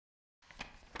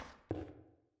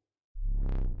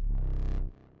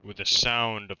With the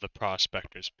sound of the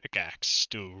prospector's pickaxe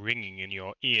still ringing in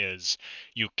your ears,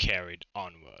 you carried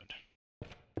onward.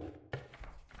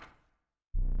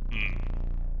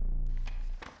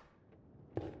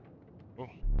 Oh.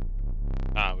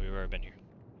 Ah, we've already been here.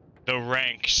 The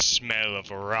rank smell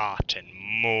of rot and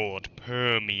mold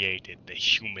permeated the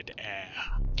humid air.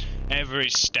 Every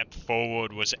step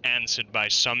forward was answered by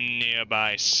some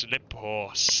nearby slip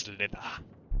or slither.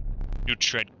 You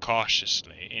tread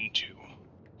cautiously into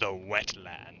the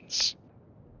wetlands.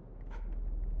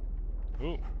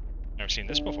 Ooh, never seen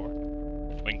this before.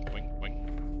 Wink, wink, wink.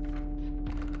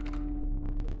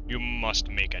 You must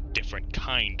make a different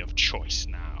kind of choice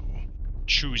now.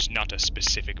 Choose not a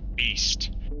specific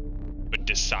beast, but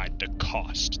decide the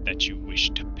cost that you wish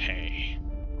to pay.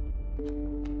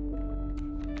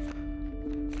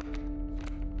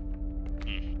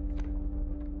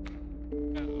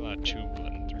 Got 2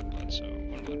 blood and 3 blood, so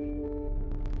 1 blood.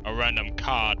 A random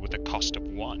card with a cost of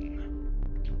 1.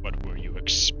 What were you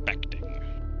expecting?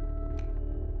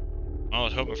 I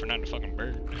was hoping for not a fucking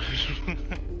bird.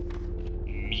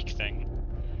 Meek thing.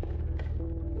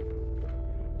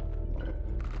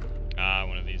 Ah,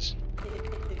 one of these.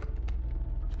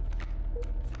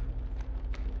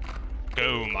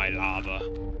 Go, my larva.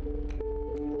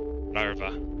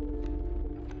 Larva.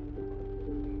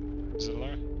 Is it a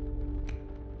larva?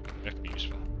 That could be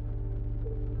useful.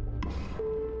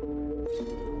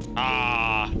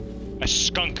 Ah, a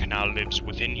skunk now lives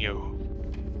within you.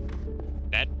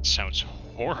 That sounds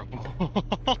horrible.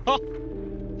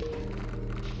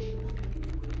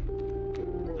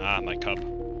 Ah, my cub.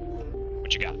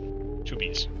 What you got? 2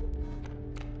 bees.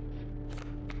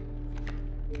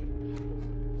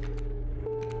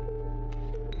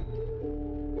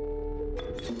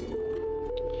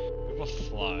 We will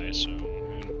fly, so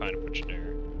I'm gonna find a bunch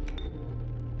there.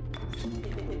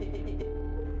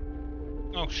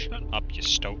 Oh, shut up, you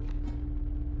stoat.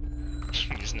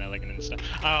 Isn't that like an insta?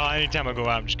 Oh, anytime I go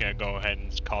out, I'm just gonna go ahead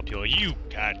and call people, you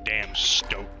goddamn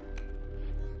stoat.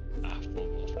 Ah, full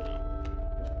wolf now.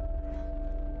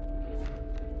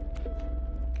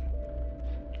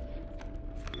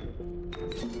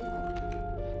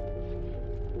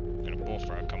 Got a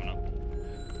bullfrog coming up.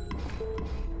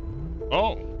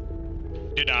 Oh!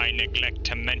 Did I neglect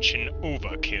to mention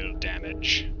overkill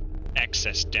damage?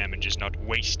 Excess damage is not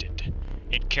wasted.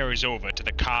 It carries over to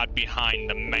the card behind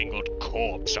the mangled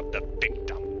corpse of the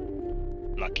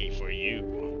victim. Lucky for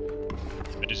you.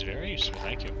 That is very useful,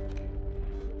 thank you.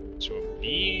 So a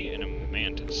bee and a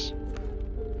mantis.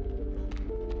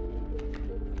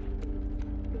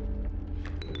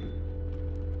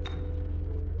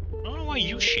 I don't know why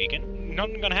you shaking.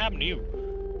 Nothing gonna happen to you.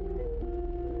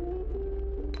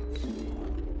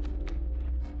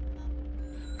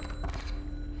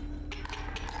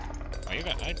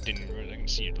 I didn't really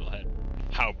see your little head.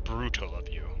 How brutal of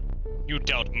you. You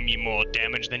dealt me more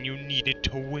damage than you needed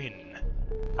to win.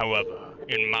 However,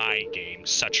 in my game,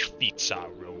 such feats are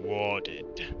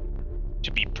rewarded.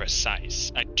 To be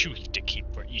precise, a tooth to keep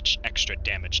for each extra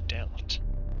damage dealt.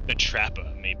 The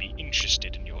trapper may be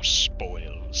interested in your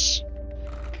spoils.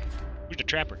 Who's the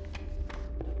trapper?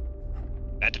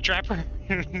 That the trapper?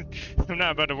 I'm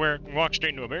not about to walk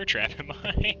straight into a bear trap, am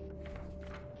I?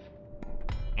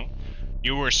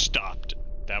 You were stopped.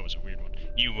 That was a weird one.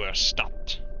 You were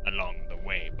stopped along the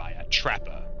way by a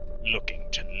trapper looking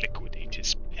to liquidate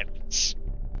his pets.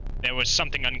 There was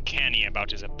something uncanny about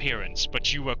his appearance,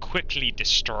 but you were quickly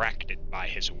distracted by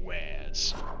his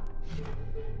wares.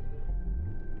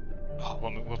 Oh,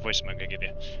 what voice am I gonna give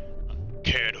you?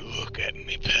 Care to look at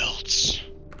me pelts?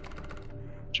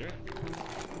 Sure.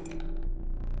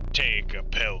 Take a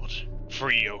pelt,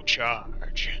 free of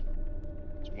charge.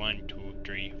 1, 2,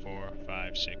 3, 4,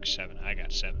 5, 6, 7. I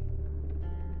got 7.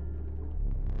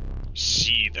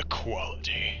 See the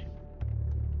quality.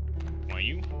 Want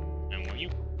you? And want you?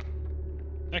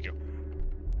 Thank you.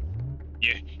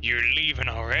 You're leaving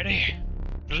already?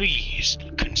 Please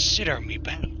consider me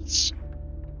belts.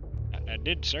 I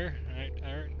did, sir. I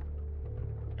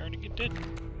already did.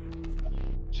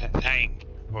 Thank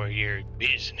for your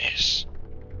business.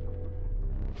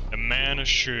 The man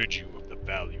assured you of the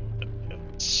value of the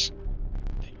pelts.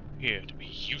 They appear to be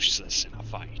useless in a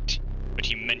fight, but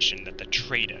he mentioned that the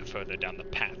trader further down the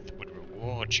path would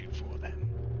reward you for them.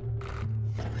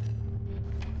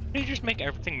 Did you just make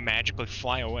everything magically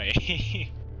fly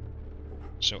away?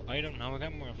 So item, now we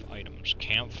got more of items.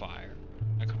 Campfire.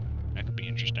 That could be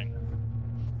interesting.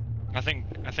 I think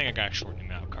I gotta shorten the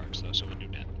amount of cards though, so we'll do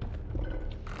that.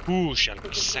 Who shall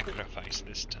be sacrificed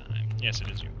this time? Yes, it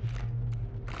is you.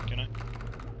 Can I?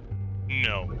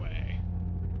 No way.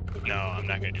 No, I'm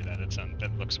not gonna do that.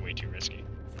 That looks way too risky.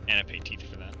 And I pay teeth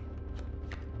for that.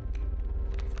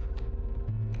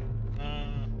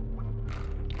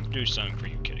 Do something for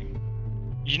you, kitty.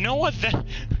 You know what?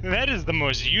 That is the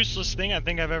most useless thing I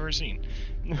think I've ever seen.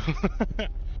 Let's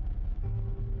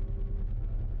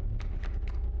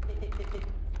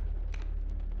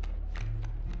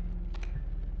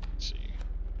see.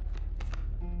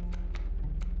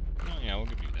 Oh yeah, we'll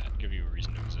give you that. Give you a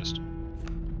reason to exist.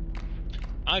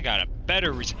 I got a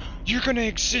better reason. You're gonna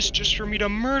exist just for me to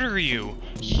murder you!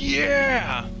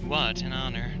 Yeah! What an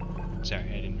honor. Sorry,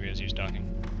 I didn't realize he was talking.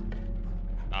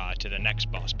 To the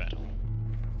next boss battle.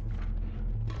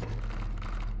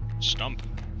 Stump.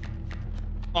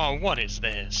 Oh, what is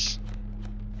this?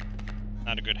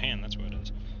 Not a good hand, that's what it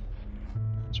is.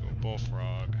 So a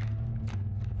bullfrog.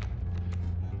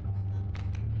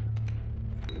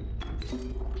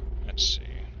 Let's see.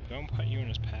 Don't put you in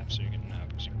his path so you can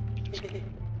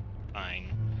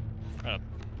Fine.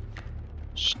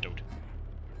 Stoat.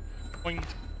 Boing.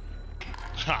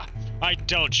 Ha! I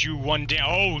dealt you one day.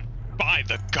 Oh, by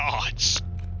the gods!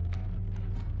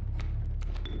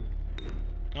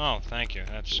 Oh, thank you.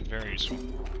 That's very useful.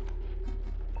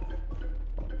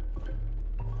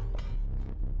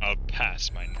 I'll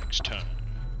pass my next turn.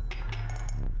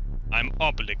 I'm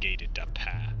obligated to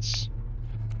pass.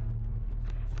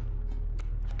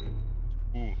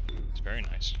 Ooh, it's very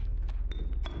nice.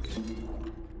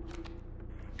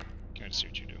 Can't see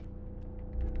what you do.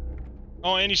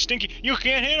 Oh, and he's stinky. You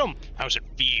can't hit him! How's it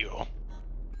feel?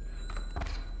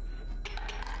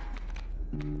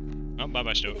 Oh,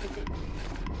 bye-bye, stove.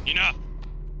 Enough!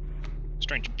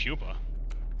 Strange pupa.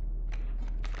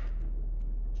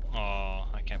 Oh,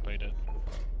 I can't play that.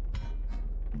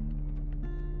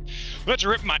 Let's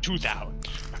rip my tooth out.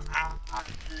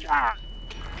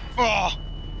 Oh!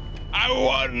 I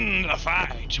won the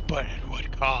fight, but at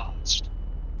what cost?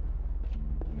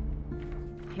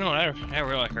 No, that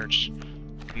really hurts.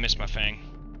 I missed my fang.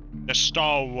 The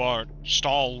stalwart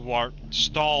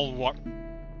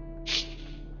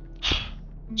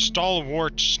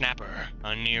snapper,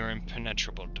 a near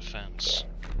impenetrable defense.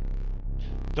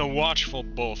 The watchful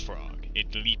bullfrog,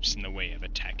 it leaps in the way of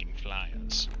attacking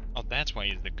flyers. Oh, that's why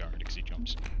he's the guard, because he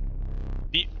jumps.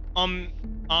 The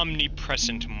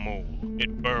omnipresent mole,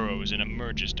 it burrows and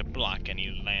emerges to block any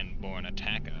land-borne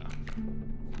attacker.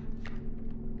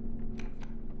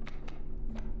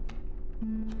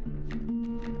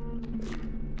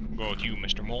 Go with you,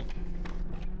 Mr. Mole.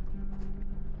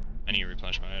 I need to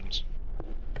replenish my items.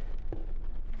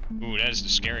 Ooh, that is the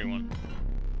scary one.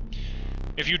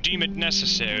 If you deem it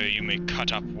necessary, you may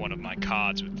cut up one of my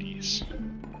cards with these.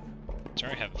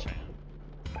 Sorry, I have a fan.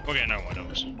 We'll get another one of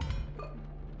those.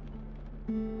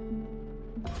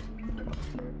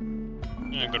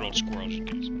 Yeah, good old squirrel just in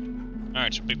case.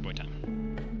 Alright, so big boy time.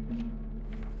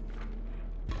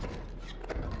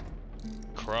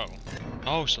 Crow.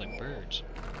 Oh, it's like birds.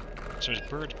 So there's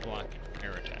birds block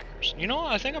air attackers. You know,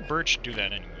 I think a bird should do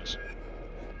that anyways.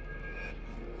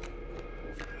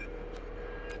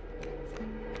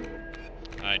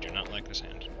 I do not like this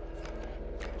hand.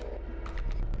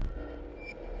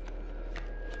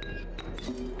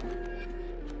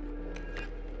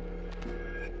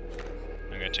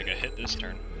 I gotta take a hit this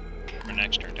turn. Or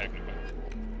next turn, technically.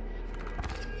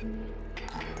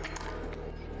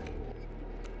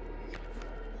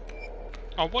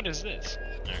 Oh, what is this?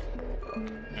 Alright.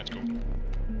 That's cool.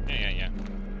 Yeah.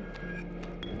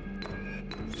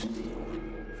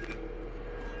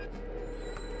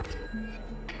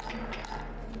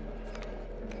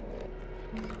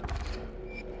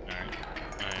 Alright.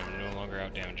 I am no longer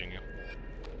out damaging you.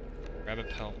 Grab a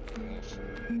pelt. Wolf.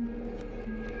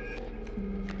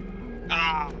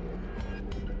 Ah!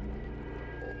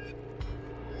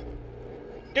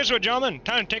 Guess what, gentlemen?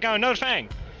 Time to take out another fang!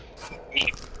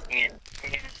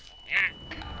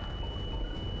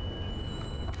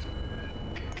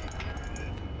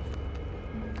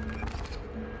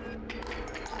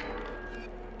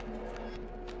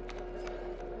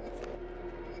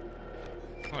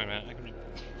 Wait a minute, I can...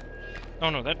 Oh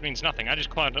no, that means nothing. I just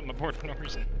clogged up my board for no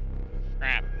reason.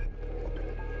 Crap.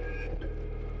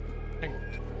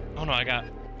 Oh no, I got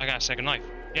a second life.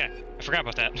 Yeah, I forgot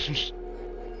about that.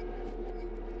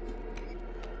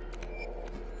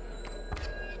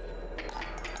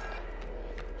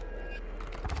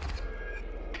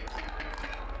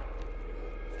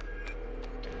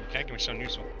 Okay, give me something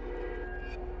useful.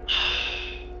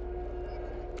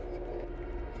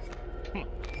 Come on.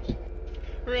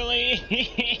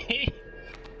 Really?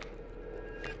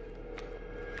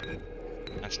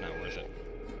 That's not worth it.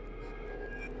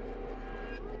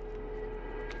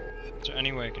 Is there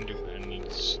any way I can do it? I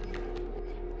need...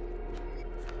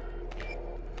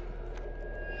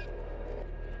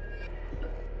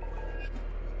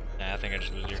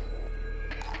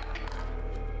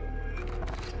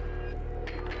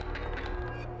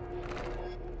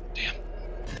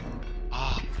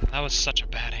 That was such a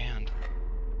bad hand.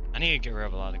 I need to get rid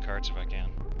of a lot of the cards if I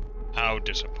can. How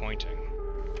disappointing.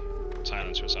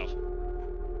 Silence yourself.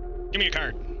 Give me a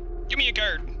card! Give me a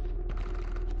card!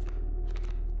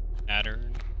 Adder.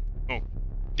 Oh.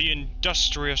 The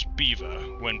industrious beaver.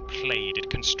 When played, it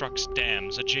constructs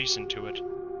dams adjacent to it.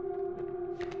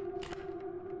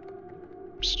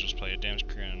 So just play a damage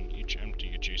created on each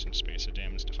empty adjacent space. A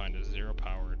dam is defined as 0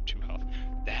 power, 2 health.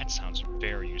 That sounds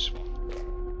very useful.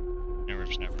 Never,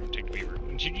 take the beaver.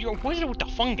 What is it with the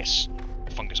fungus?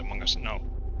 Fungus among us. No.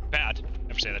 Bad.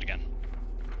 Never say that again.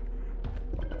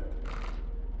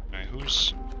 Alright,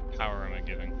 whose power am I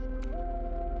giving?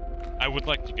 I would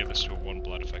like to give this to a 1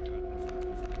 blood if I could.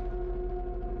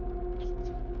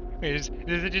 Wait,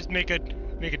 does it just make a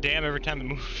dam every time it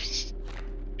moves?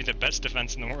 It's the best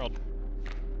defense in the world.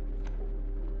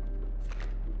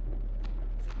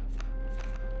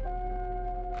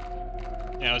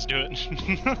 Yeah, let's do it.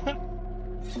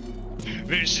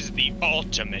 This is the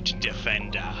ultimate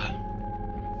defender.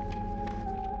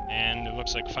 And it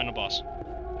looks like final boss.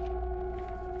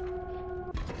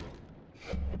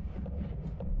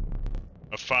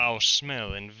 A foul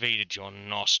smell invaded your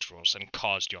nostrils and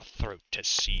caused your throat to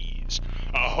seize.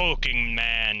 A hulking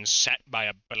man sat by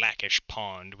a blackish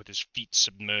pond with his feet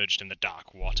submerged in the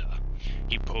dark water.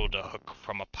 He pulled a hook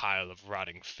from a pile of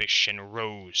rotting fish and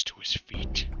rose to his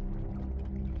feet.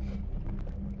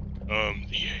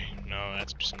 No,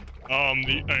 that's just... I'm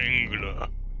the angler.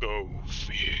 Go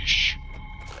fish.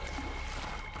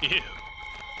 Ew.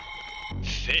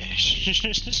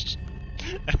 Fish.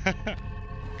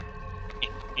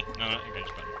 No, not your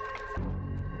guys' button.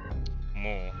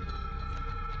 More.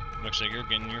 Looks like you're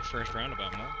getting your first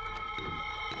roundabout, More.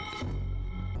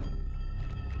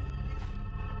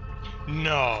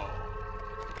 No.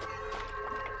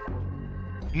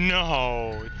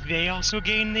 No. They also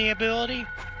gain the ability?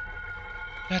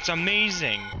 That's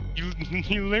amazing.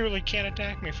 You literally can't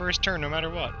attack me first turn no matter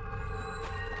what.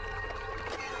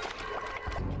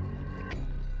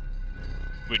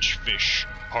 Which fish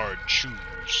hard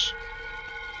choose?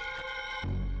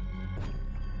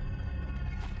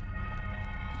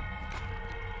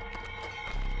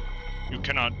 You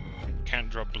can't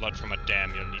draw blood from a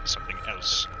dam, you'll need something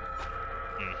else.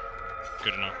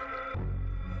 Good enough.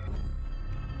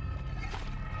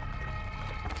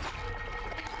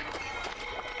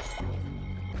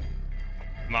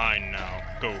 Mine now.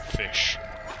 Go fish.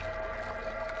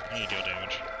 I need your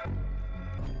damage.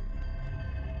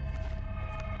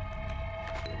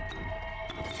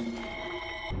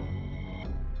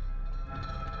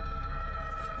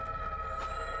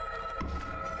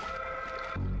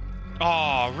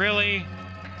 Aw, really?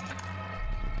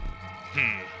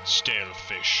 Stale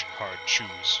fish, hard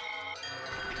choose.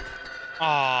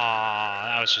 Aw,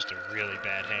 that was just a really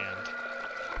bad hand.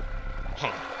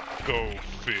 Huh, go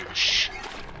fish.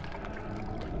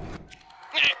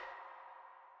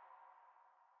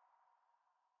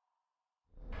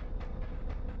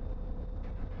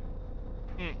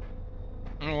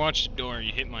 I'm gonna watch the door,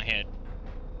 you hit my head.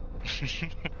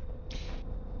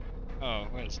 Oh,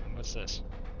 what's this?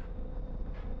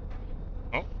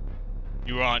 Oh,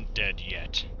 you aren't dead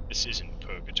yet. This isn't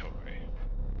purgatory.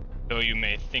 Though you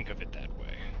may think of it that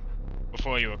way.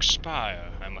 Before you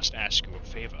expire, I must ask you a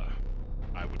favor.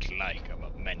 I would like a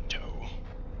memento.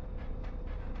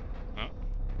 Huh?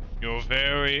 Your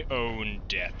very own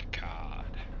death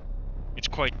card. It's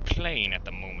quite plain at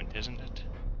the moment, isn't it?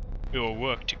 We will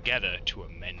work together to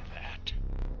amend that.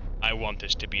 I want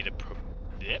this to be the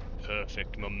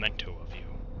perfect memento of you.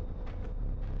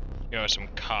 Here are some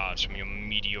cards from your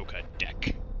mediocre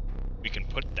deck. We can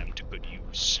put them to good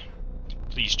use.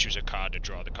 Please choose a card to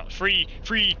draw the card. Free!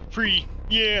 Free! Free!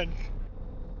 Yeah!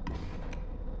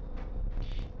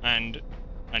 And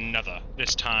another.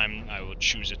 This time I will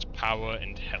choose its power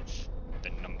and health. The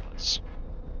numbers.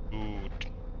 Ooh.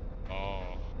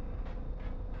 Oh.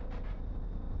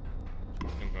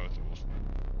 I'm going with the wolf.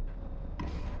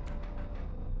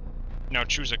 Now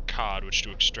choose a card which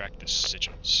to extract the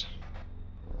sigils.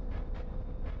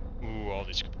 Ooh, all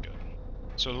these could be good.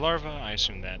 So larva, I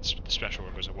assume that's the special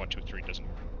word goes at 1, 2, 3 doesn't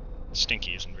work.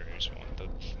 Stinky isn't very useful.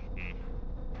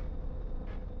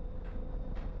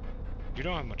 You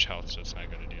don't have much health, so it's not a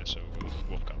good idea, so we'll go with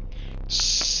Wolf Cub.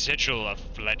 Sigil of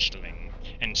Fledgling,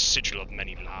 and Sigil of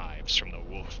Many Lives from the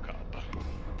Wolf Cub.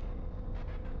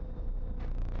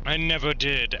 I never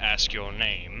did ask your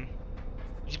name.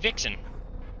 He's Vixen.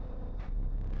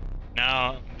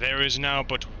 Now, there is now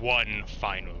but one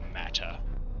final matter.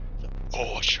 The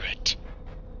portrait.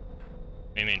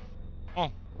 I mean,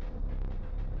 oh.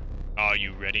 Are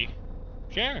you ready?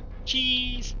 Sure.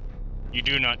 Cheese. You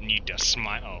do not need to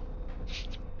smile.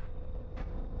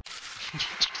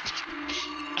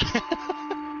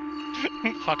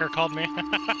 Fucker called me.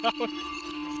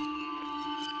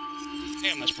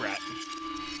 Damn this brat.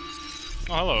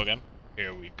 Oh, hello again.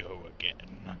 Here we go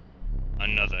again.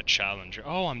 Another challenger.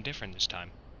 Oh, I'm different this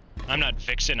time. I'm not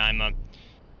Vixen, I'm a...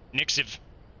 Nixiv.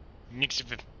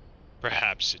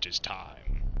 Perhaps it is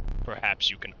time. Perhaps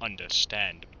you can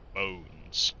understand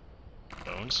bones.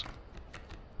 Bones?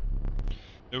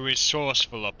 The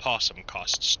resourceful opossum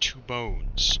costs 2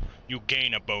 bones. You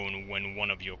gain a bone when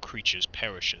one of your creatures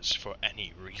perishes for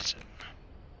any reason.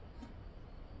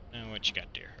 Now what you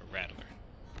got there? A rattler.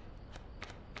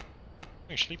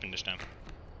 You're sleeping this time.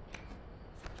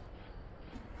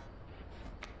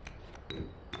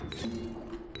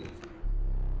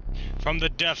 From the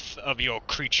death of your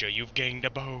creature, you've gained a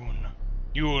bone.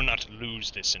 You will not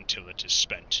lose this until it is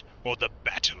spent, or the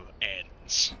battle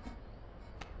ends.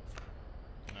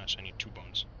 Nice, I need 2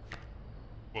 bones.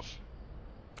 Woof.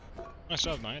 I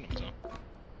still have my items, though.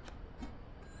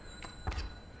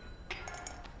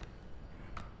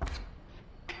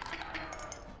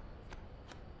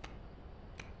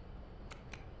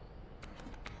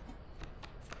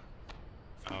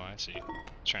 Oh, I see.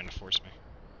 It's trying to force me.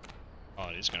 Oh,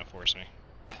 it is gonna force me.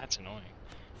 That's annoying.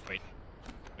 Wait.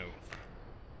 No.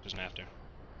 Doesn't have to.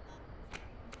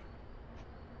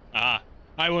 Ah!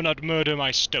 I will not murder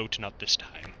my stoat, not this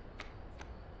time.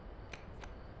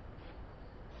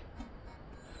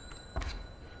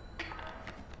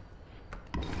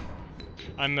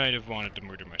 I might have wanted to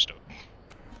murder my stoat.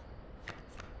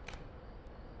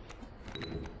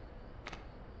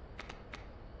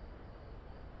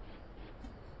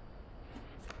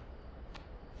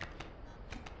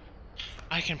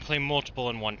 I can play multiple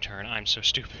in one turn. I'm so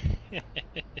stupid.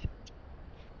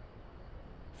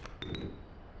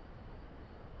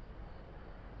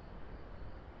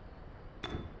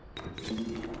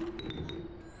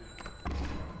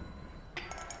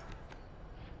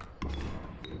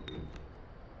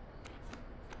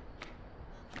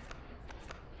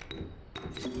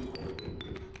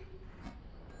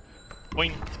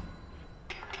 Boing.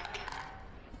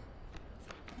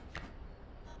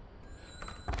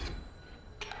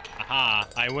 Aha,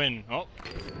 I win. Oh.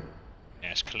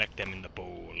 Yes, collect them in the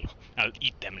bowl. I'll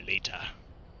eat them later.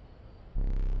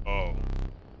 Oh.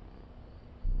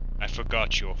 I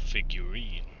forgot your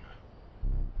figurine.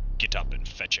 Get up and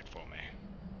fetch it for me.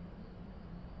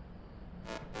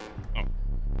 Oh.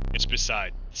 It's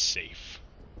beside the safe.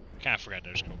 Kinda forgot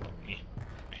there's no me.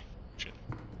 Shit.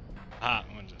 Ah,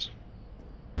 what is this?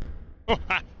 Oh,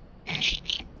 ha!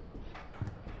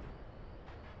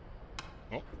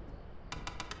 Oh.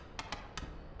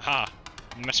 Ha!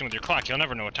 I'm messing with your clock, you'll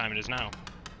never know what time it is now.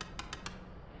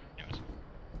 Anyways.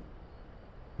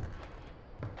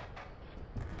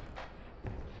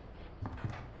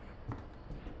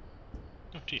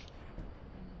 Oh, teeth.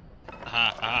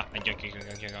 Aha, aha!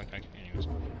 Anyways.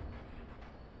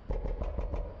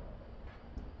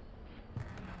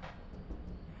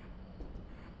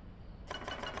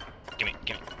 Gimme.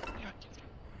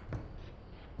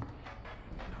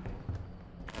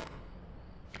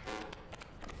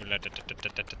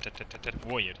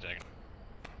 Wait a second.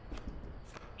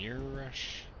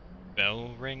 Earrush,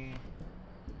 bell ring,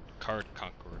 card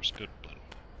conquerors, good blood.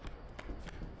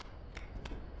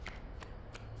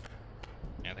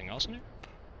 Anything else in here?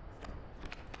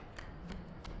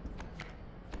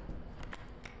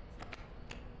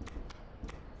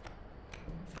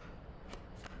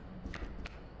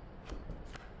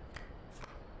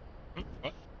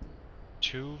 What?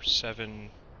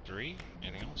 273?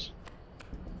 Anything else?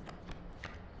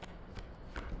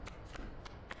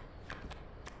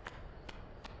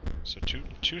 So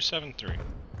 273.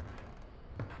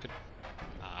 Good.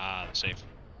 Ah, the safe.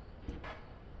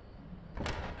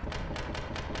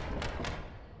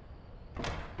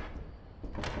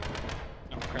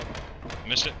 Oh crap! I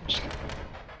missed it.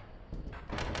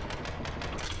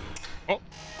 Oh.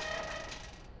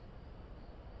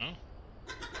 Oh.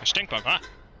 A stink bug, huh?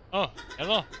 Oh,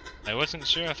 hello. I wasn't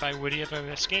sure if I would ever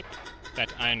escape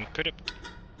that iron crypt.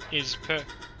 Is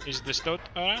the stoat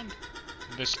around?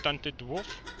 The stunted wolf?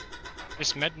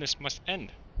 This madness must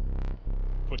end.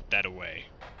 Put that away.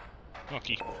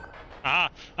 Okay. Ah!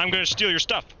 I'm gonna steal your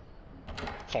stuff!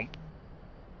 Thump.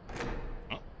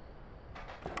 Oh.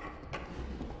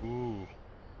 Ooh.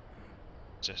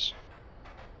 What's this?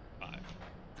 5.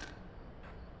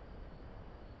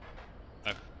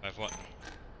 5 what?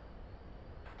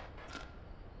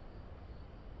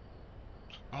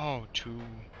 Oh, 2,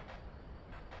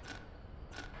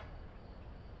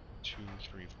 3,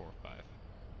 4, 5.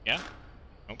 Yeah?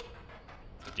 Nope.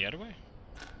 Is it the other way?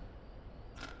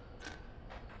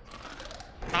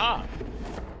 Ah! Ah!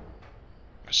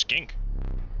 A skink.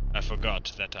 I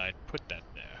forgot that I'd put that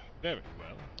there. Very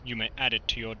well. You may add it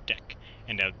to your deck,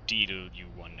 and I'll deal you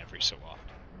one every so often.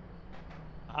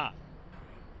 Ah.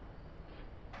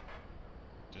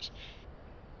 Just...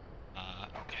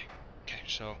 okay. Okay,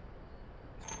 so...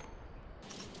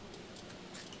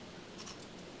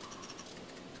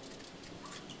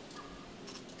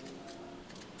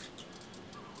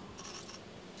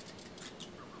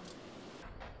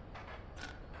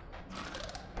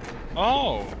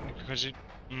 Oh! Because it...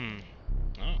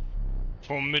 Oh.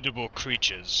 Formidable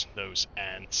creatures, those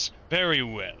ants. Very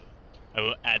well. I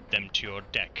will add them to your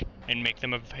deck and make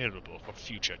them available for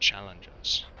future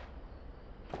challengers.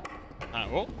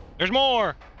 Oh, there's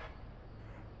more!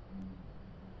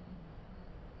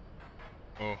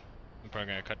 Oh, I'm probably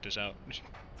gonna cut this out.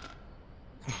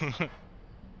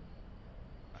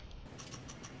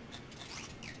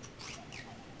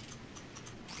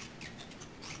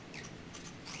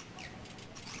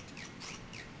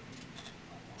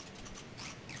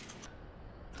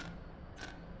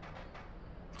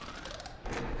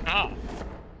 Ah!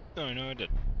 Oh, no, I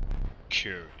didn't.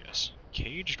 Curious.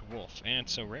 Caged wolf, and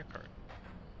it's a rare card.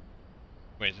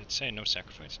 Wait, did it say no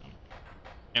sacrifice on it?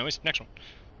 Anyways, next one.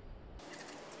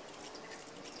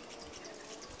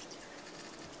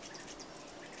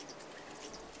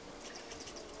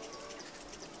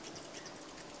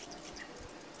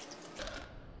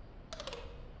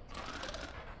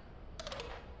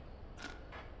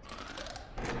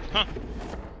 Huh.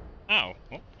 Ow.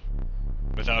 Well,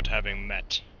 without having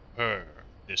met her,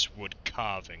 this wood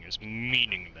carving is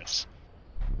meaningless.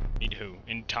 Anywho,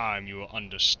 in time you will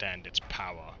understand its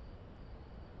power.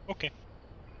 Okay.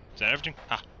 Is that everything?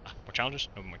 Ah, more challenges?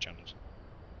 No more challenges.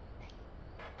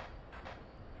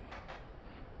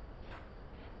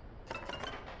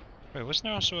 Wait, wasn't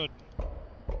there also a...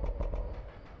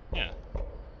 Yeah.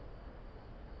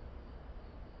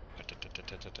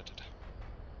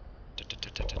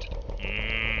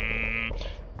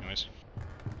 Anyways.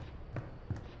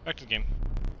 Back to the game.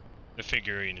 The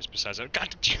figurine is besides that.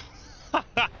 God!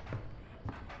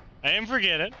 I didn't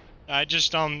forget it. I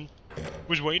just,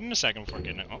 was waiting a second before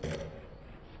getting it. Oh.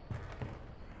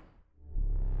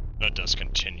 Let us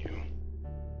continue.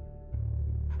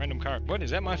 Random card. What? Is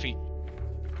that my feet?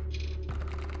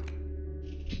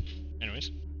 Anyways.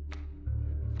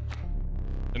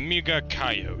 The Mega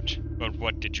Coyote. But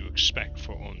what did you expect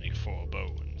for only 4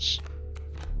 bones?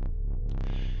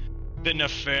 The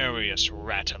nefarious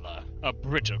Rattler, a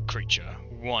brittle creature,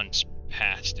 once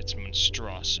past its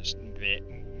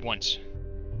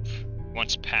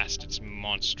past its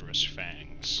monstrous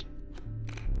fangs.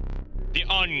 The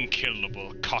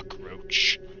unkillable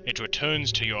cockroach. It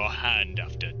returns to your hand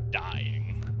after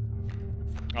dying.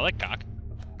 I like cock.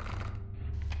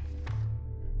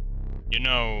 You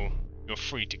know, you're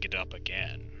free to get up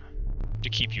again. To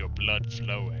keep your blood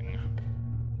flowing.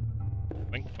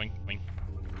 Wink, wink, wink.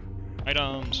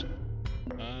 Items.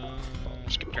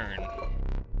 Skip turn.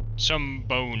 Some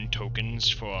bone tokens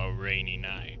for a rainy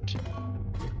night.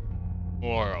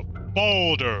 Or a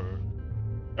boulder.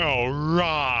 A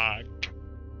rock.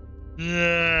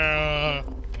 Yeah.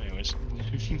 Anyways.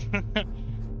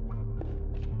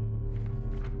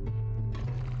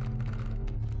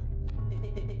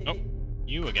 Oh,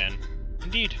 you again.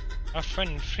 Indeed, our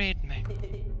friend freed me.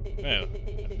 Well,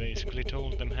 I basically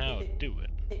told them how to do it.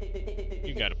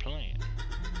 You got a plan.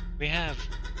 We have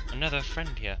another friend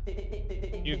here.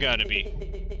 You gotta be.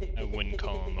 I wouldn't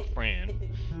call him a friend,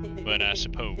 but I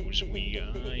suppose we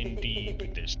are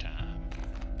indeed this time.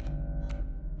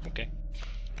 Okay.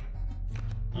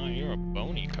 Oh, you're a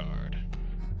bony card.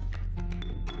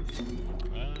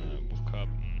 Wolf Cub.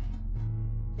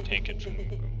 Take it from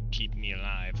keep me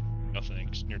alive. No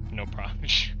thanks. No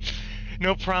promise.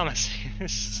 No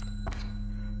promises.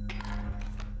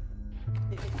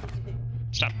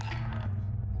 Stop. I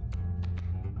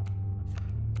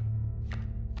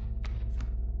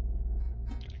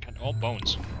got all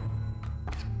bones.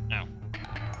 Ow.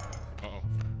 Uh-oh.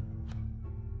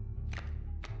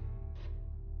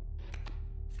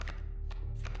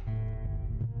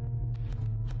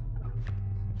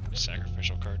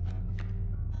 Sacrificial card.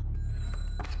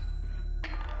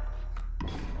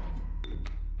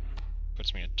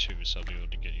 Puts me at 2, so I'll be able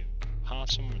to get you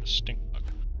possum or the stink bug.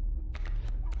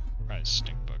 Probably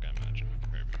stink bug, I imagine.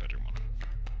 Maybe a better one.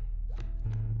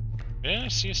 Did I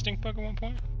see a stink bug at one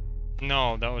point?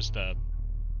 No, that was the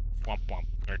womp womp.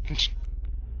 Ant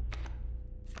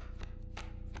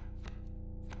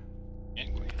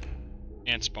queen.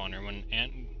 Ant spawner. When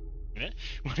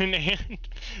an ant.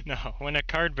 No, when a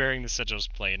card bearing the sigil is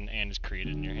played, an ant is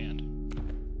created in your hand.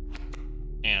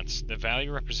 Ants. The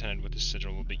value represented with the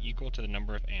sigil will be equal to the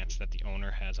number of ants that the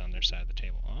owner has on their side of the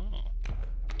table. Oh.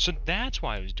 So that's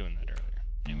why I was doing that earlier.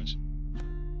 Anyways.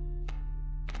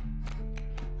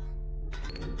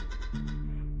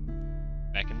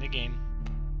 Back in the game.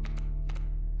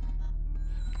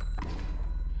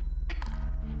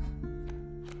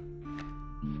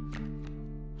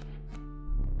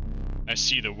 I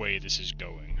see the way this is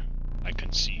going. I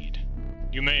concede.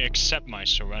 You may accept my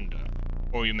surrender,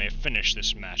 or you may finish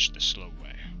this match the slow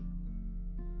way.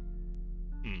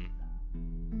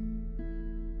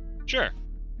 Sure.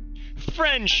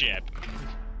 Friendship!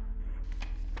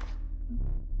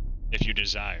 If you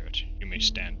desire it, you may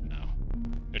stand now.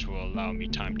 It will allow me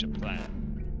time to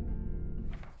plan.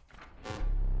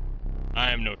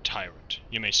 I am no tyrant.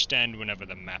 You may stand whenever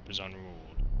the map is unruled.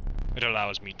 It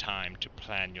allows me time to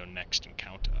plan your next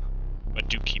encounter. But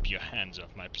do keep your hands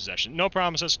off my possession. No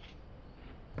promises!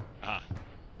 Ah.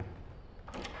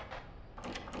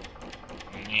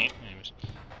 Anyways.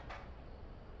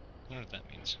 I don't know what that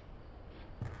means.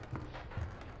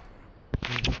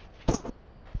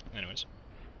 Anyways.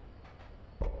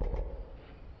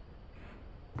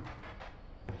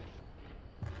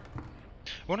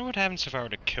 I wonder what happens if I were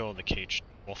to kill the caged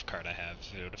wolf card I have,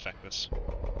 if it would affect this.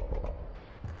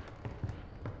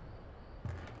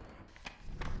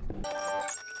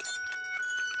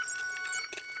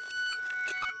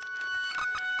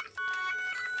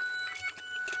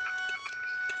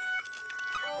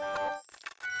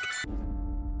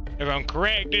 If I'm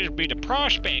correct, this would be the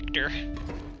prospector.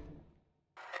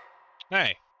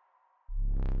 Hey.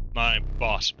 My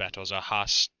boss battles are high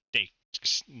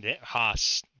stakes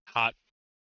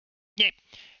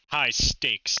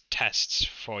tests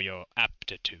for your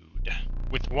aptitude.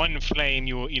 With one flame,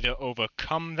 you will either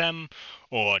overcome them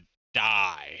or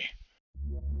die.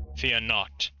 Fear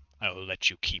not, I will let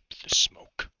you keep the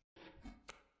smoke.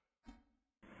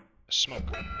 The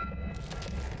smoke.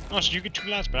 Oh, so you get 2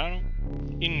 lives, but I don't.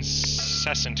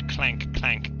 Incessant clank,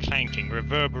 clank, clanking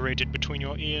reverberated between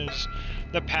your ears.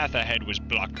 The path ahead was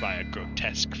blocked by a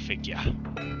grotesque figure.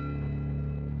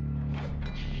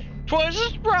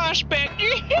 'Twas a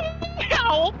prospector!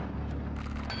 Help!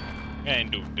 And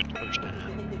do the first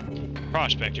time.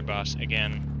 Prospector boss,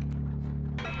 again.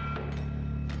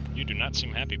 You do not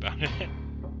seem happy about it.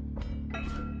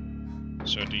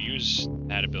 So to use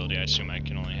that ability, I assume I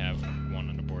can only have 1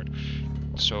 on the board.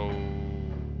 So...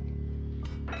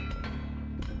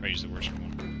 I use the worst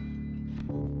one.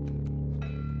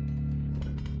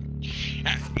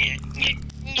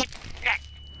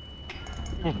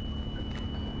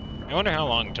 I wonder how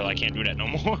long until I can't do that no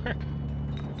more.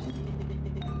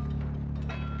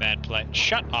 Bad play.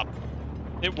 Shut up.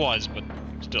 It was, but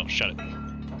still, shut it.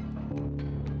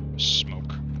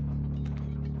 Smoke.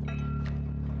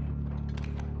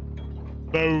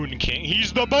 Bone King.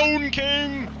 He's the Bone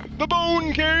King! The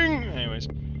Bone King! Anyways.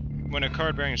 When a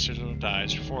card bearing a sigil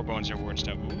dies, 4 bones are awarded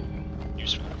to... Ooh.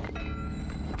 Useful.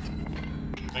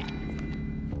 Wait.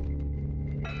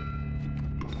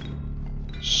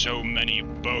 So many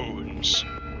bones.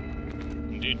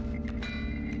 Indeed.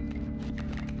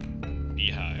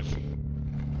 Beehive.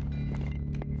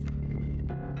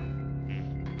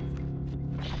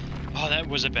 Oh, that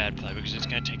was a bad play because it's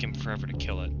gonna take him forever to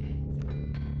kill it.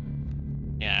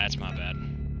 Yeah, that's my bad.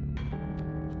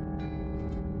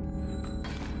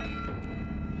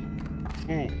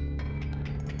 Ooh.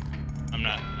 I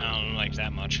don't like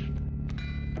that much.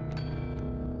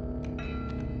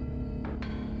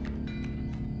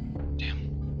 Damn.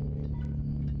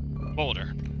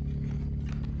 Boulder.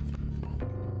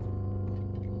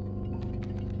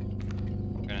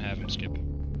 I'm gonna have him skip.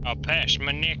 I'll pass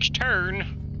my next turn.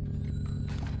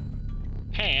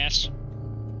 Pass.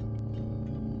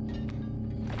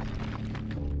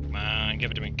 Come on,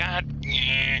 give it to me. God.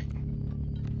 Yeah.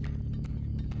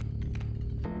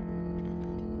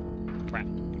 Crap.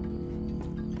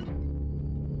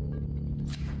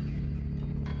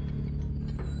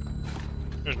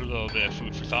 There's a little bit of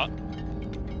food for thought.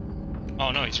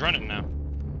 Oh no, he's running now.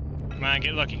 Come on,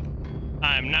 get lucky.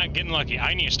 I'm not getting lucky.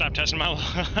 I need to stop testing my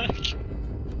luck.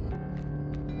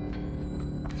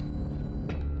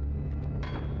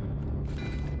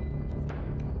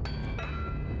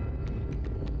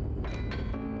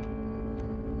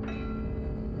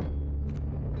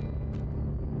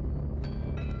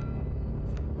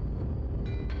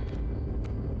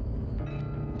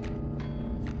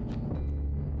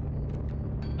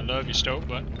 I love your stove,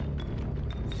 but...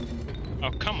 Oh,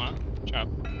 come on. Chop.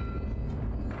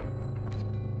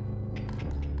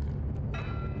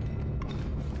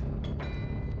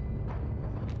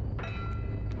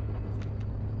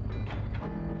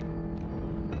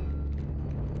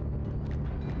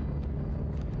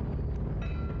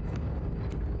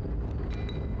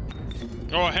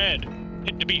 Go ahead.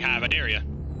 Hit the beehive, I dare ya.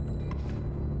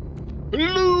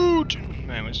 Loot!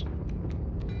 Anyways.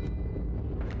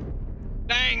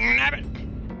 Dang nabbit!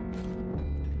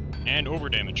 And over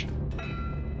damage.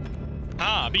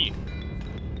 Ah, bee.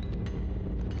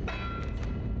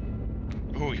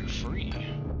 Oh, you're free.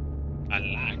 I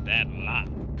like that a lot.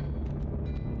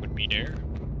 Would be there.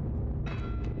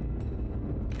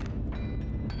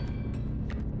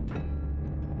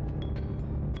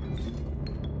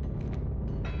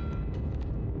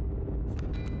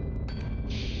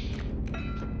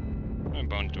 How many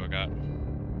bones do I got?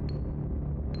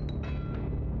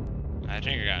 I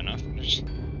think I got enough.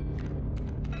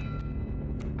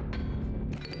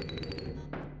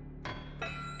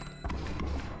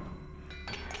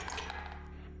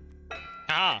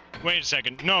 Ah, wait a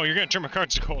second. No, you're gonna turn my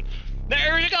cards to gold.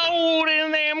 There's gold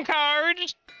in them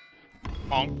cards!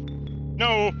 Bonk.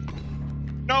 No!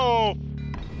 No!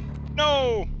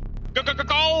 No!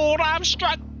 Gold! I've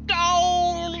struck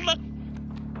gold!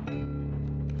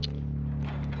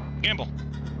 Gamble.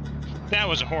 That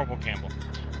was a horrible gamble.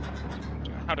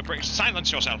 How to break.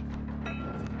 Silence yourself!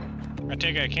 I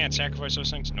take it I can't sacrifice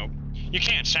those things? Nope. You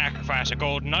can't sacrifice a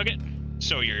gold nugget,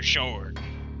 so you're short.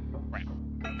 Right.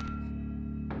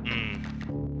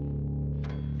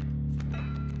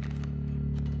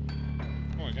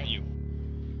 Oh, I got you.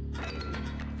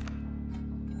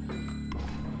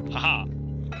 Haha.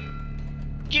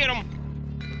 Get him!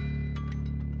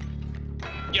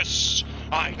 Yes!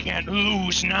 I can't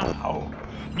lose now!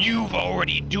 You've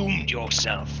already doomed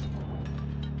yourself!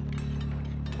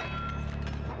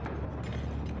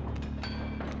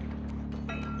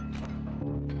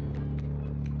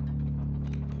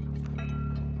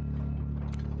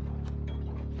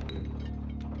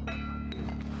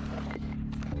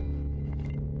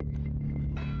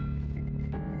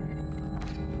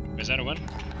 Is that a win?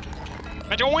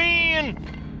 That's a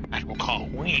win! That will call a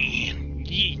win.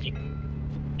 Yeah.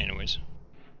 Anyways.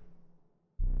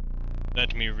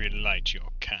 Let me relight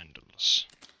your candles.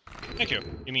 Thank you.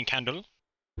 You mean candle?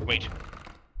 Wait.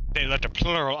 They left a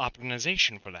plural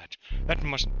optimization for that. That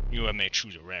must... You may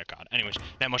choose a rare card. Anyways,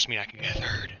 that must mean I can get a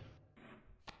third.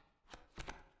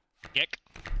 Yek.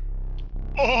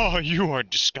 Oh, you are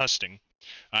disgusting.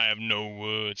 I have no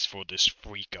words for this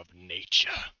freak of nature.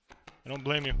 I don't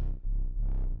blame you.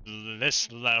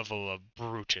 This level of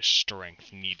brutish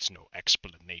strength needs no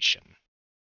explanation.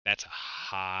 That's a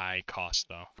high cost,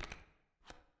 though.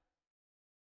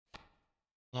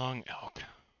 Long elk.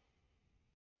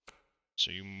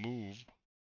 So you move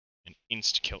and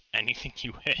insta-kill anything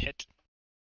you hit.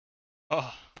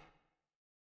 Oh.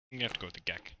 You have to go with the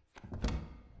Gek.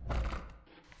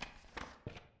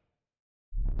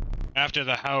 After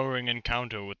the harrowing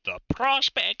encounter with the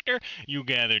prospector, you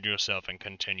gathered yourself and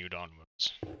continued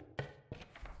onwards.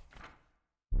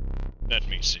 Let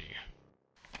me see.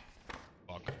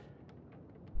 Fuck.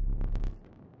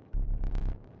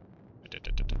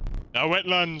 The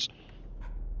wetlands!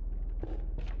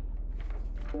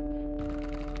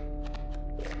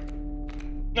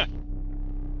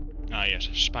 Ah yes,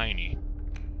 spiny.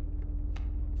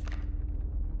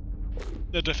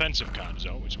 The defensive card is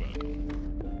always welcome.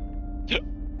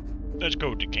 Let's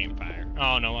go to campfire.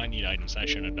 Oh no, I need items. I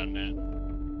shouldn't have done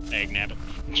that. Egg nabbit.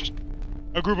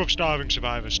 A group of starving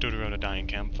survivors stood around a dying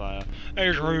campfire.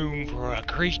 There's room for a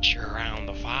creature around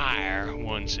the fire,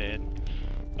 one said.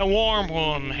 The warm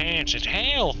will enhance its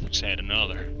health, said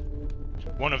another.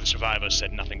 One of the survivors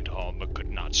said nothing at all, but could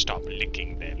not stop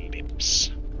licking their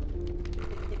lips.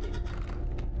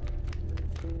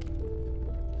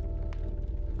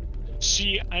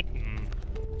 See,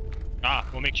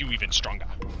 will make you even stronger.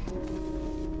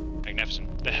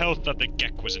 Magnificent. The health of the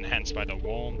Gek was enhanced by the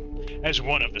warm, as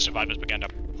one of the survivors began to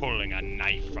pulling a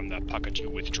knife from the pocket you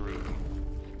withdrew.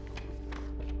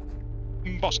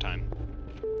 Boss time.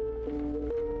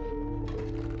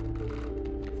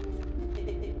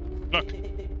 Look,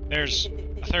 there's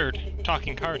a third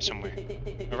talking card somewhere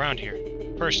around here.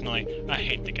 Personally, I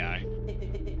hate the guy.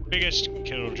 Biggest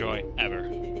killjoy ever.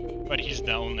 But he's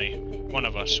the only one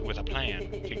of us with a plan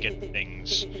to get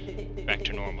things back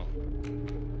to normal.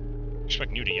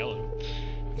 Expecting you to yellow.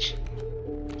 So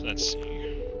let's see.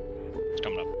 It's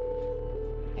coming up.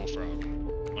 Bullfrog.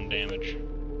 1 damage.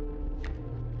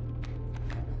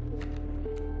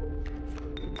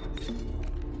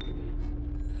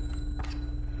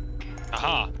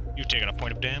 Aha! You've taken a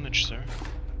point of damage, sir.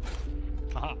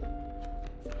 Aha.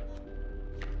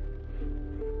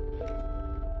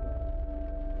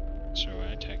 So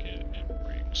I attack it, it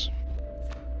breaks.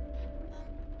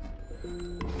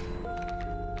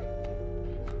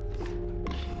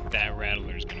 That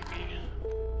rattler's gonna be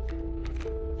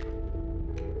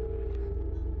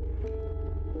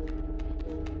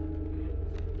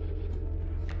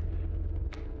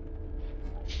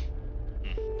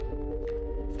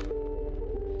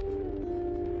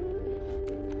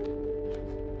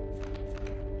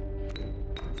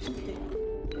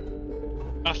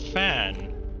A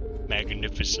fan.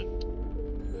 Magnificent.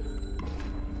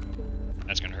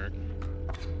 That's gonna hurt.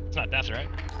 It's not death, right?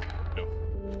 No.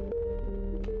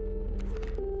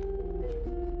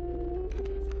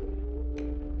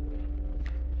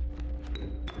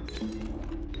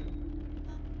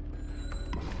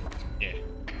 Yeah.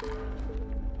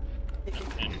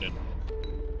 And you're dead.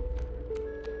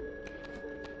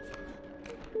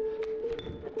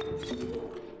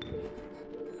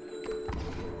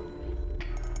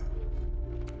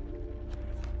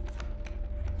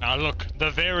 Now look,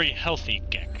 the very healthy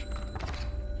Gek.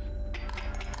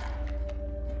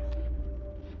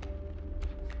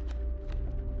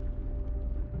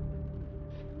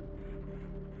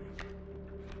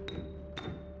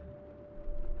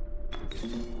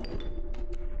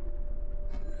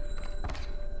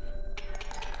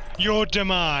 Your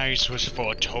demise was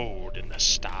foretold in the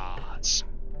stars.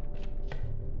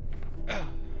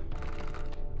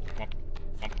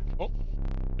 Oh.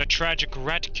 The tragic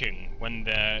Rat King. When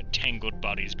their tangled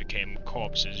bodies became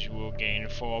corpses, you will gain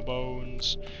 4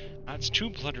 bones. That's 2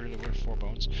 blood or the word 4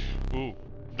 bones. Ooh,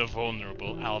 the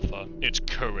vulnerable Alpha. Its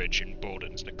courage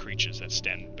emboldens the creatures that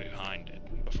stand behind it.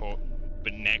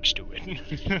 But next to it.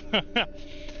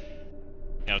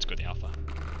 Yeah, let's go with the Alpha.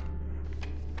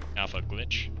 Alpha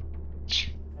glitch.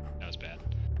 That was bad.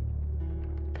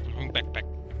 Back.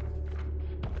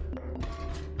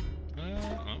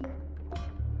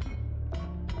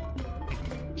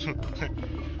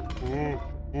 Ooh.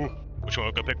 Which one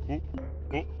I gotta pick?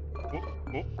 Oh.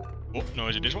 No,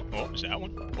 is it this one? Oh, is that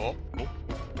one? Oh.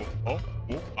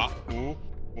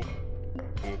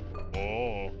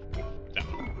 That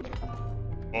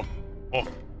one.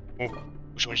 Oh.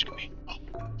 Which one is it gonna be? Oh,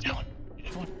 that one.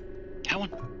 That one.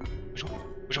 Which one?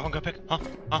 Which one gonna pick? Huh?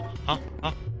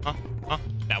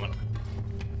 That one.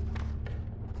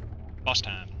 Boss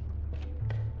time.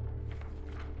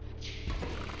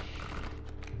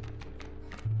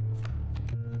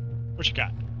 What you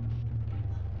got?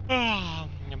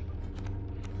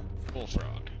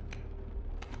 Bullfrog.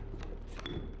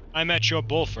 I met your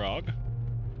bullfrog.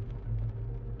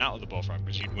 Not with the bullfrog,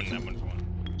 because you'd win that one for one.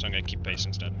 So I'm gonna keep pace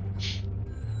instead.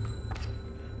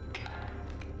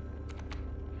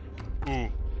 Ooh.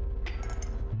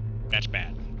 That's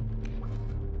bad.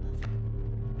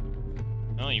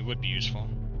 Oh, you would be useful.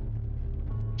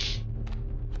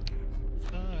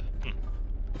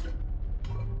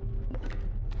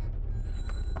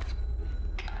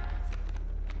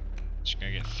 Just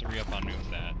gonna get 3 up on me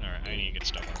with that. Alright, I need to get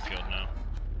stuff on the field now.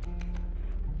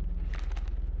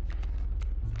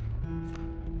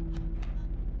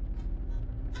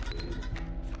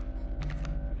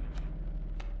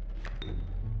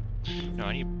 No,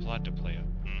 I need blood to play up.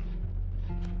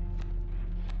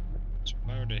 So if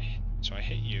I were to so I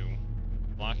hit you,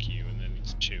 block you, and then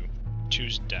it's 2.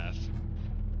 2's death.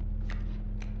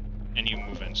 And you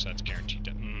move in, so that's guaranteed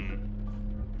death.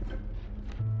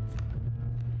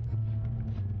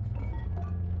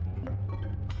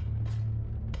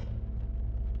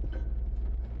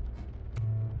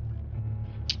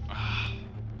 Ah,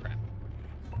 crap.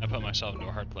 I put myself into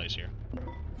a hard place here.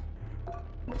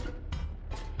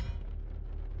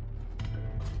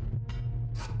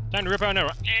 Time to rip out an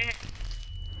arrow.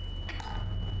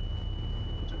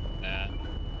 That.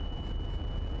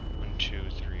 1, 2,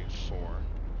 3, 4.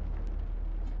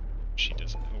 She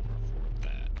doesn't overboard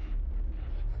that.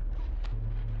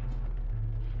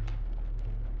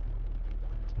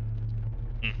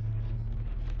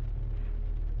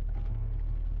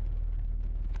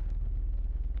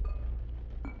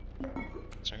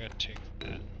 So I gotta take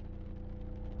that.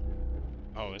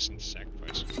 Oh, this is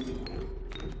sacrifice.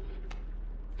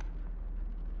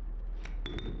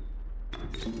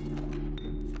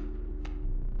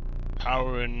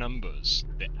 Power in numbers,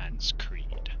 the Ants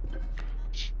Creed.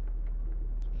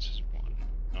 This is 1.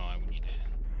 Oh, I would need it.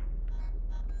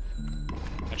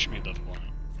 That should be level 1.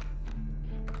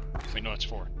 Wait, no, it's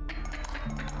 4.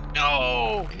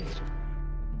 No!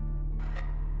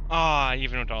 Ah,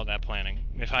 even with all that planning.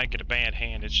 If I get a bad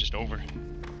hand, it's just over.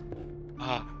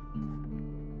 Ah.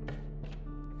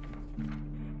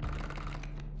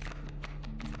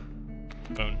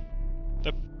 Bone.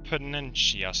 The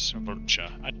Pernicious Vulture,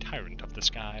 a tyrant of the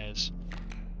skies.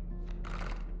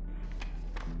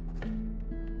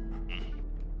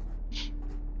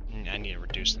 I need to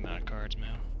reduce the amount of cards,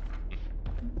 man.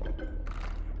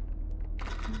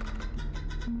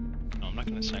 No, I'm not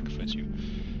gonna sacrifice you.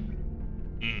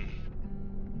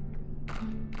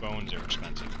 Bones are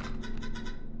expensive.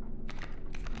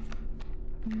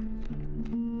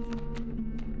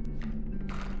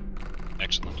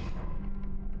 Excellent.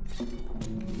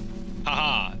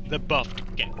 Haha, the buffed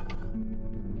Gek.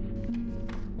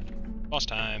 Boss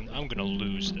time. I'm gonna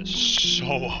lose this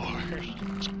so hard.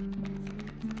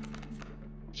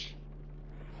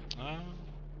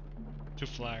 Two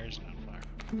flyers, not a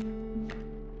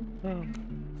flyer.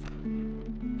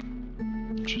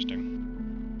 Interesting.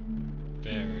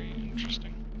 Very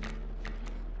interesting.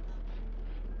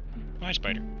 Bye,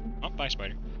 spider. Oh, bye,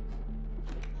 spider.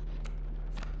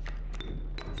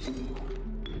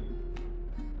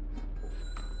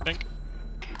 Think.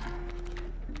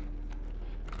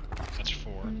 That's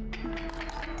 4.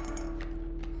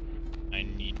 I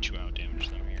need to outdamage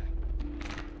them here.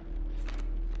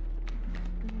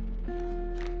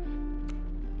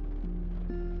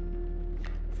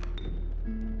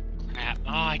 Crap.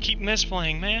 Oh, I keep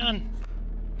misplaying, man!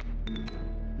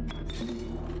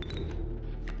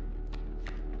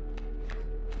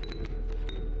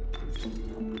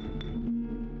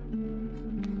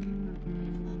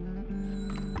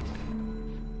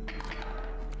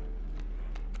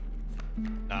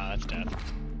 Nah, that's death.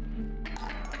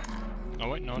 Oh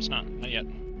wait, no it's not. Not yet.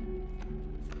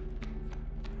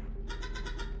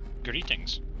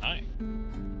 Greetings. Hi.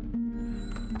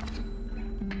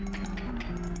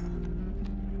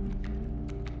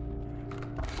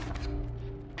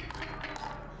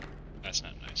 That's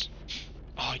not nice.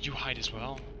 Oh, you hide as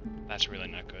well? That's really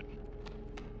not good.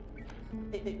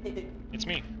 It's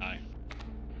me. Hi.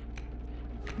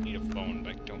 Need a bone,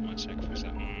 but I don't want to sacrifice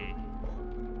that.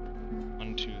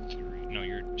 1, 2, 3. No,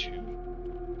 you're 2.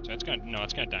 So it's gonna. No,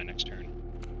 it's gonna die next turn.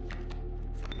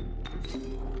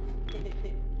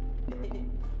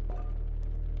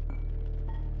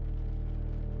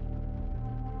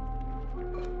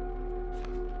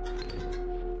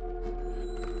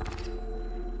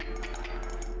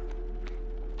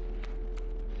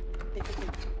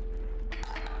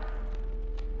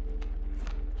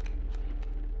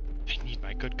 I need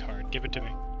my good card. Give it to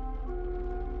me.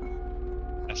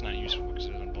 That's not useful because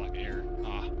it doesn't block air.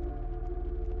 Ah.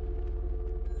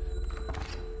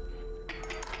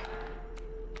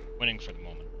 Winning for the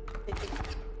moment.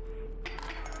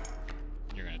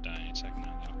 You're gonna die any second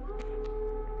now, though.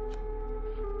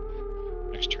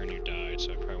 Next turn you died,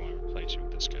 so I probably want to replace you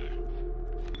with this guy.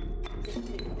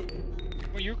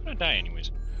 Well, you're gonna die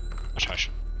anyways. Hush, hush.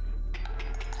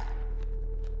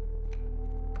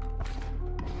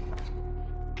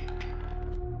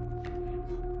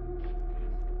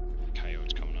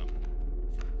 Coyote's coming up.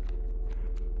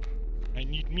 I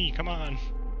need me, come on!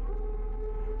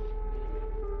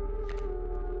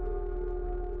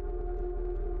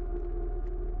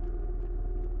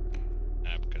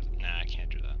 Nah, I can't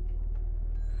do that.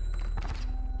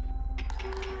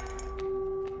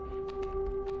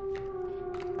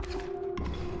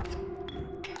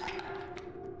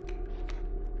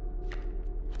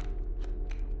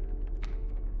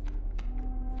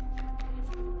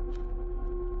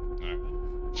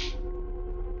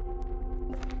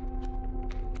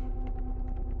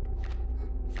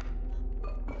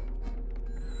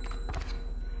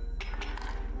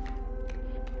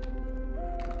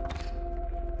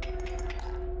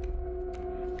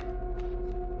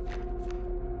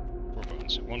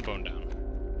 One bone down.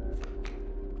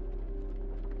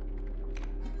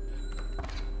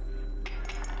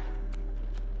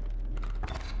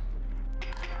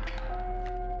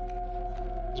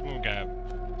 This one guy,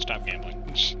 stop gambling.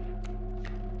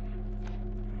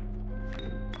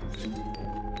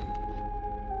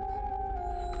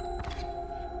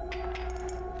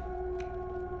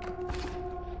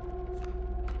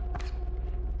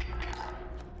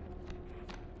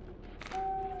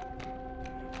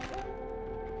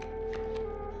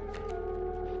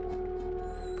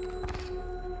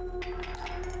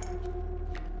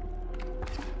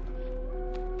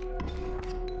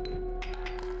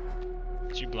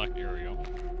 You block aerial.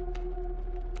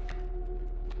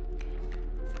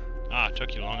 Ah,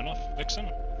 took you long enough, Vixen.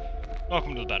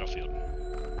 Welcome to the battlefield.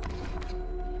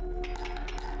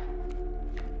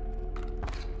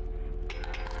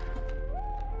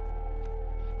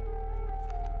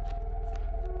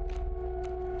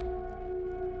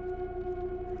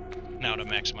 Now to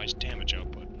maximize damage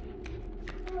output.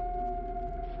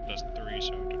 Does 3,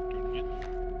 so don't do it yet.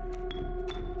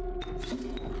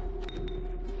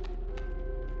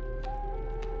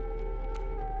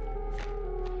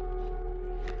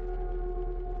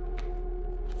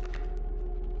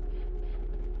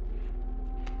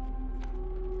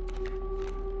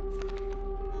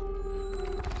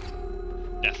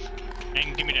 Death.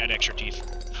 And give me that extra teeth.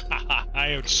 Haha,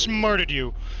 I outsmarted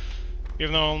you!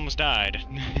 Even though I almost died.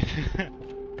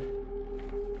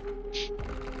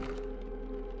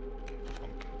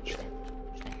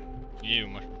 You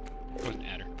mushroom. What an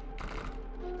adder.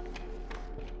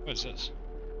 What is this?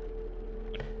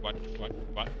 What?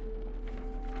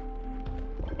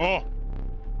 Oh!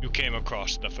 You came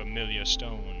across the familiar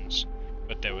stones,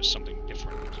 but there was something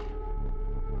different.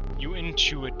 You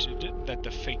intuited that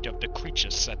the fate of the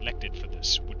creatures selected for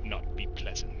this would not be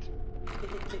pleasant.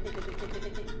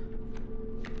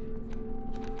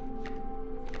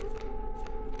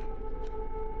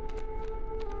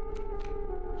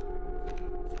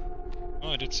 Oh,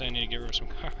 I did say I need to get rid of some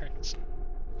cards.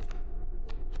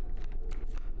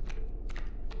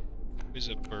 There's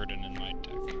a burden in my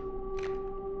deck.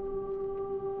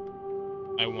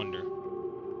 I wonder.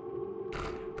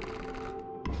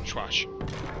 Trash.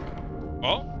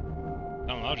 Oh?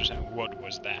 I'll just ask, what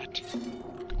was that?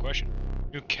 Good question.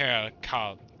 You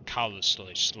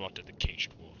callously slaughtered the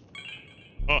caged wolf.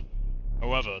 Oh!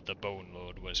 However, the Bone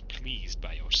Lord was pleased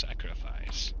by your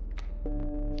sacrifice.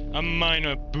 A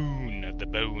minor boon of the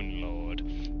Bone Lord.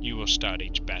 You will start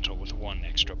each battle with one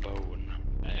extra bone.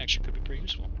 That actually could be pretty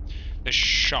useful. The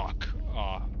shock,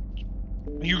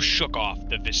 you shook off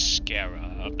the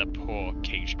viscera of the poor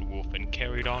caged wolf and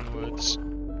carried onwards.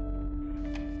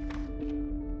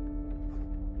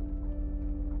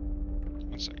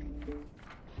 One second.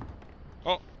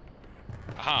 Oh!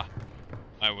 Aha!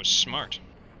 I was smart.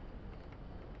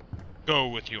 Go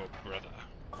with your brother.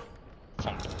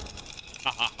 Thump.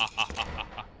 Ha ha ha ha ha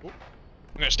ha. I'm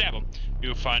gonna stab him.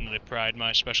 You finally pried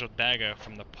my special dagger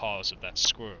from the paws of that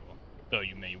squirrel. Though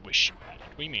you may wish you had it.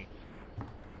 What do you mean?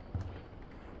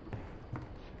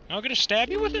 I'm gonna stab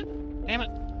you with it? Damn it.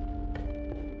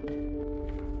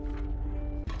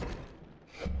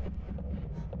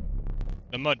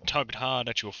 The mud tugged hard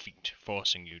at your feet,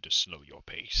 forcing you to slow your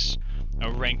pace.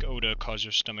 A rank odor caused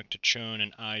your stomach to churn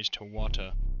and eyes to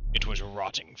water. It was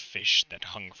rotting fish that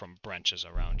hung from branches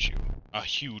around you. A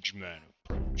huge man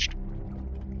approached.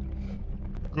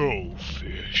 Go,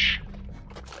 fish.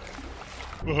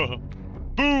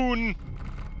 Boon!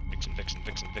 Vixen,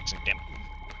 damn it.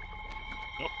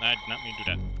 Nope, I did not mean to do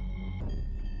that.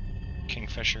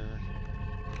 Kingfisher.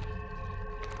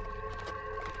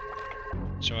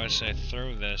 So I say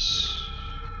throw this,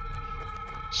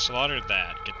 slaughter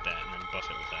that, get that, and then buff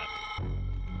it with that.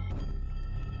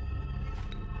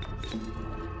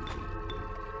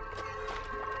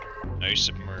 Now you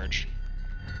submerge.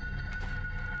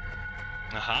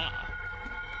 Aha!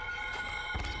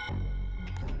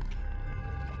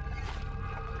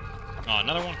 Oh,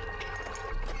 another one?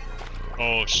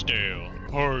 Oh, stale.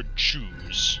 Hard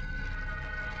chews.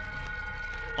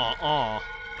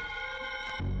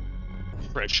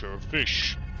 Fresher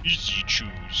fish. Easy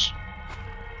chews.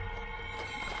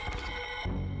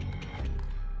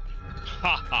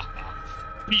 Ha ha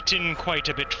ha. Beaten quite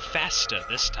a bit faster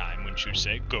this time, wouldn't you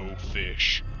say? Go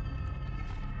fish.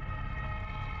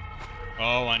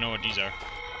 Oh, I know what these are.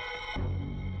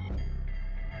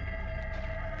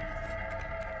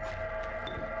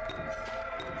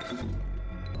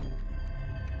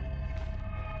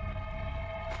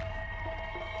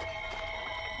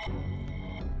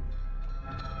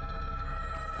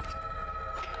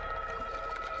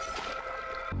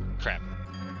 Crap.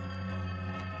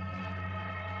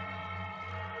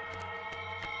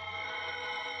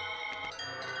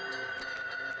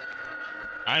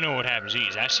 I know what happens to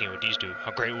these. I see what these do.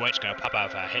 A great white's gonna pop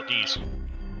out if I hit these.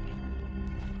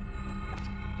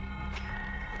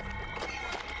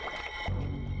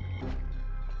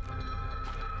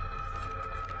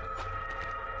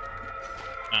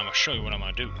 I'm gonna show you what I'm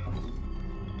gonna do.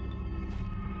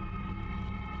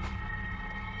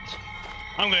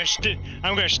 I'm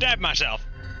gonna stab myself.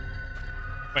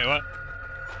 Wait, what?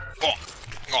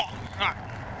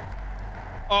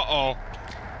 Uh-oh.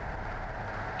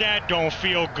 That don't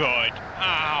feel good.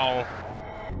 Ow.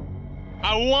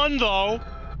 I won, though.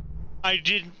 I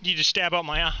did need to stab out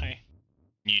my eye.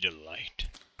 Need a light.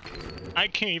 I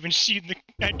can't even see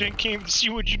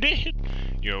what you did.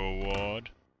 Your reward.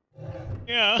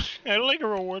 Yeah, I'd like a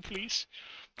reward, please.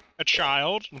 A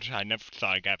child. I never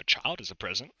thought I'd have a child as a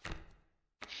present.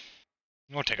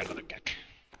 I'll take another geck.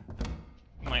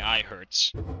 My eye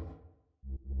hurts.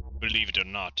 Believe it or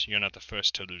not, you're not the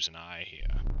first to lose an eye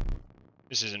here.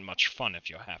 This isn't much fun if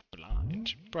you're half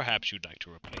blind. Perhaps you'd like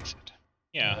to replace it.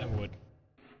 Yeah, I would.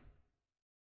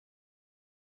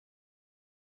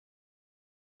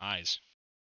 Eyes.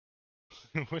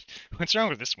 What's wrong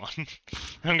with this one?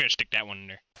 I'm gonna stick that one in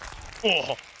there.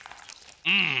 Oh!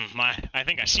 I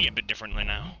think I see a bit differently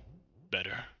now.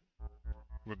 Better.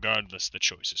 Regardless, the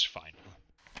choice is final.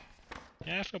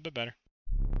 Yeah, I feel a bit better.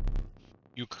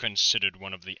 You considered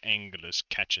one of the angler's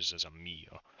catches as a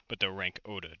meal, but the rank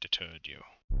odor deterred you.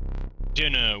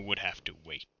 Dinner would have to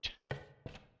wait.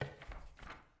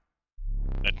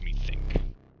 Let me think.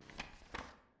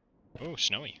 Oh,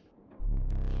 snowy.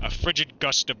 A frigid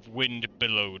gust of wind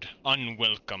billowed,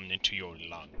 unwelcome, into your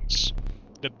lungs.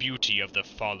 The beauty of the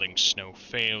falling snow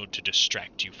failed to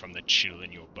distract you from the chill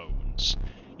in your bones.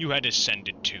 You had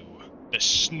ascended to the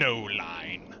snow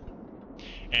line.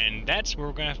 And that's where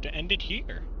we're going to have to end it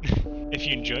here. If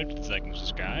you enjoyed, please like and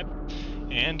subscribe.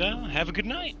 And have a good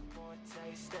night.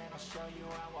 I'll show you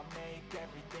how I make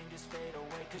everything just fade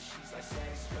away, 'cause she's like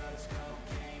sex, drugs,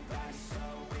 cocaine.